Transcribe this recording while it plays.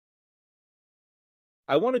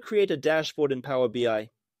I want to create a dashboard in Power BI,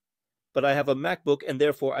 but I have a MacBook and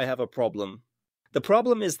therefore I have a problem. The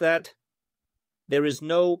problem is that there is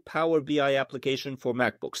no Power BI application for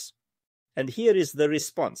MacBooks. And here is the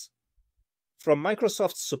response from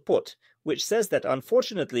Microsoft's support, which says that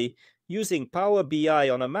unfortunately, using Power BI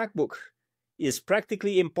on a MacBook is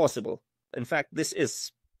practically impossible. In fact, this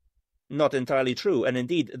is not entirely true. And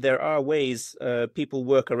indeed, there are ways people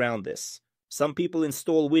work around this. Some people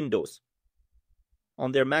install Windows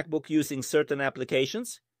on their MacBook using certain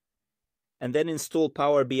applications and then install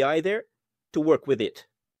Power BI there to work with it.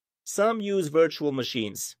 Some use virtual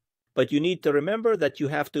machines, but you need to remember that you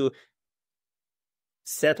have to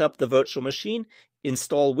set up the virtual machine,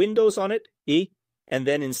 install Windows on it, and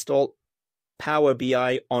then install Power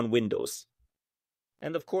BI on Windows.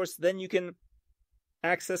 And of course, then you can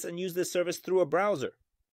access and use this service through a browser.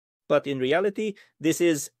 But in reality, this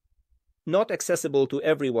is not accessible to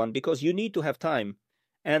everyone because you need to have time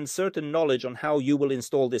and certain knowledge on how you will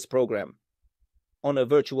install this program on a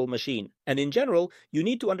virtual machine. And in general, you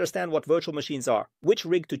need to understand what virtual machines are, which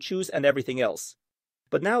rig to choose, and everything else.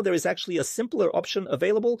 But now there is actually a simpler option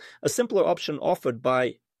available, a simpler option offered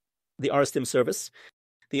by the Aristeem service.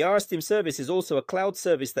 The Aristeem service is also a cloud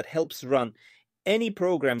service that helps run any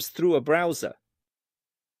programs through a browser.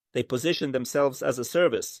 They position themselves as a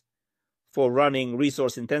service for running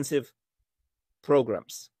resource-intensive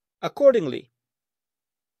programs. Accordingly,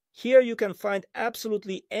 here you can find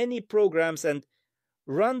absolutely any programs and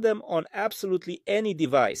run them on absolutely any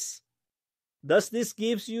device. Thus, this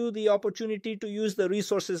gives you the opportunity to use the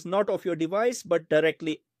resources not of your device, but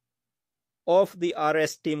directly of the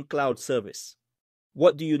Aristeem cloud service.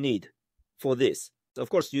 What do you need for this? Of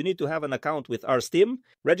course, you need to have an account with Aristeem.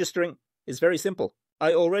 Registering is very simple.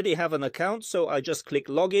 I already have an account, so I just click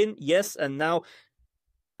login, yes, and now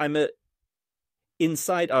I'm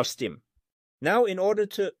inside Aristeem. Now, in order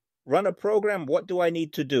to run a program, what do I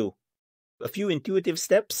need to do? A few intuitive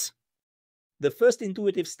steps. The first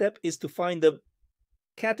intuitive step is to find the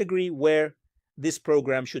category where this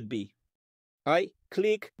program should be. I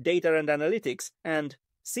click Data and Analytics and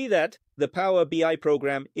see that the Power BI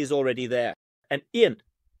program is already there. And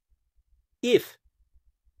if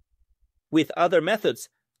with other methods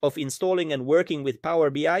of installing and working with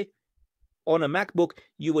Power BI on a MacBook,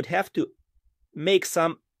 you would have to make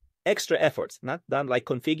some extra efforts, not done like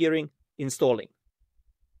configuring, installing.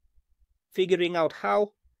 Figuring out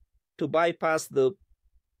how to bypass the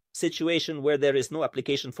situation where there is no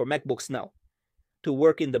application for MacBooks now. To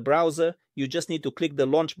work in the browser, you just need to click the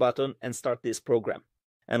launch button and start this program.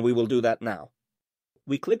 And we will do that now.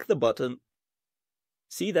 We click the button,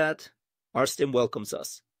 see that Aristeem welcomes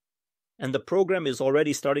us. And the program is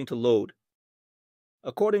already starting to load.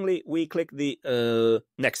 Accordingly, we click the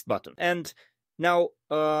next button. And now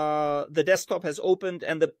the desktop has opened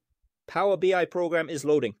and the Power BI program is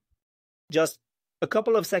loading. Just a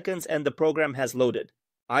couple of seconds and the program has loaded.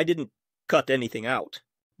 I didn't cut anything out.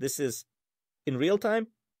 This is in real time,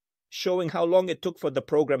 showing how long it took for the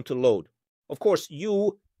program to load. Of course,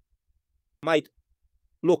 you might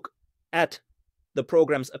look at the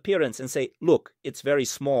program's appearance and say, look, it's very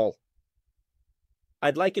small.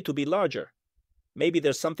 I'd like it to be larger. Maybe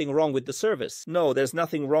there's something wrong with the service. No, there's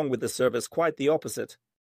nothing wrong with the service, quite the opposite.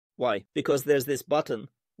 Why? Because there's this button,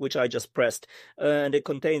 which I just pressed, and it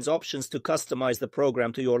contains options to customize the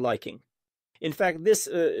program to your liking. In fact, this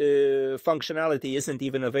functionality isn't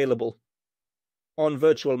even available on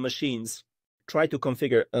virtual machines. Try to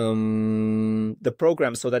configure the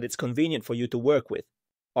program so that it's convenient for you to work with.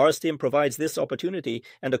 Aristeem provides this opportunity,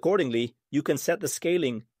 and accordingly, you can set the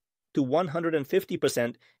scaling to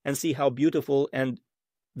 150% and see how beautiful and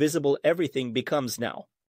visible everything becomes now.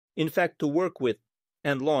 In fact, to work with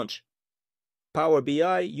and launch Power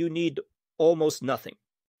BI, you need almost nothing.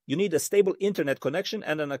 You need a stable internet connection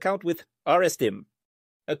and an account with Aristeem.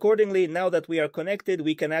 Accordingly, now that we are connected,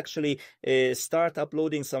 we can actually start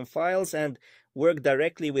uploading some files and work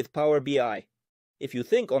directly with Power BI. If you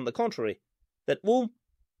think, on the contrary, that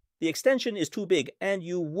the extension is too big and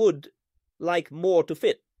you would like more to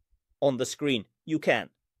fit on the screen, you can.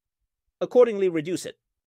 Accordingly, reduce it.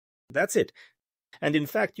 That's it. And in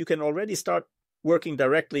fact, you can already start working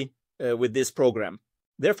directly with this program.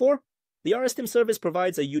 Therefore, the Aristeem service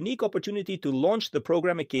provides a unique opportunity to launch the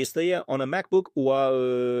program Keistaya on a MacBook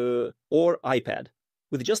or iPad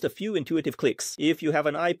with just a few intuitive clicks. If you have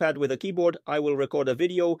an iPad with a keyboard, I will record a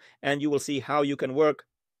video and you will see how you can work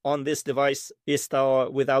on this device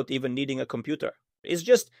without even needing a computer. It's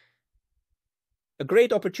just a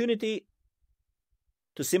great opportunity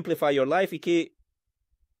to simplify your life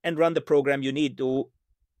and run the program you need to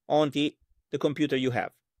on the computer you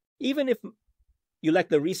have. Even if You lack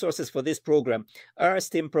the resources for this program.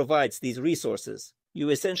 Aristeem provides these resources. You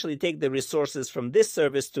essentially take the resources from this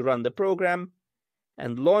service to run the program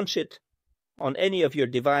and launch it on any of your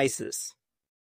devices.